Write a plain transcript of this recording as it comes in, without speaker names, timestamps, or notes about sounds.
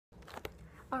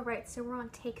Alright, so we're on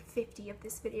take 50 of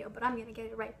this video, but I'm gonna get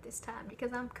it right this time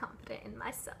because I'm confident in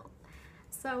myself.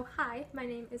 So, hi, my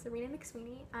name is Arena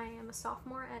McSweeney. I am a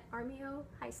sophomore at Armio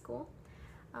High School.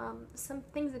 Some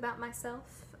things about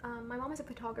myself. My mom is a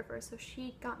photographer, so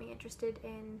she got me interested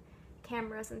in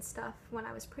cameras and stuff when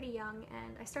I was pretty young,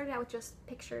 and I started out with just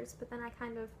pictures, but then I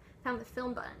kind of found the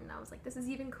film button and I was like, this is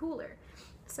even cooler.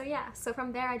 So yeah, so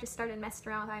from there I just started messing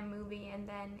around with iMovie, and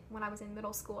then when I was in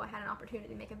middle school I had an opportunity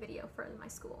to make a video for my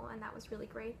school, and that was really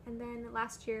great. And then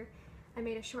last year I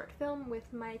made a short film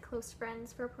with my close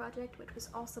friends for a project, which was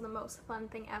also the most fun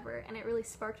thing ever, and it really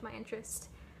sparked my interest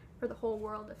for the whole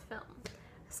world of film.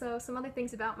 So some other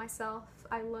things about myself: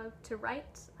 I love to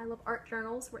write. I love art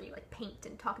journals where you like paint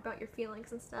and talk about your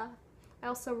feelings and stuff. I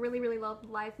also really love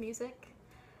live music,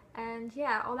 and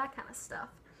yeah, all that kind of stuff.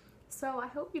 So I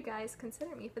hope you guys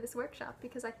consider me for this workshop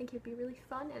because I think it'd be really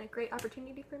fun and a great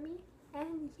opportunity for me,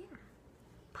 and yeah.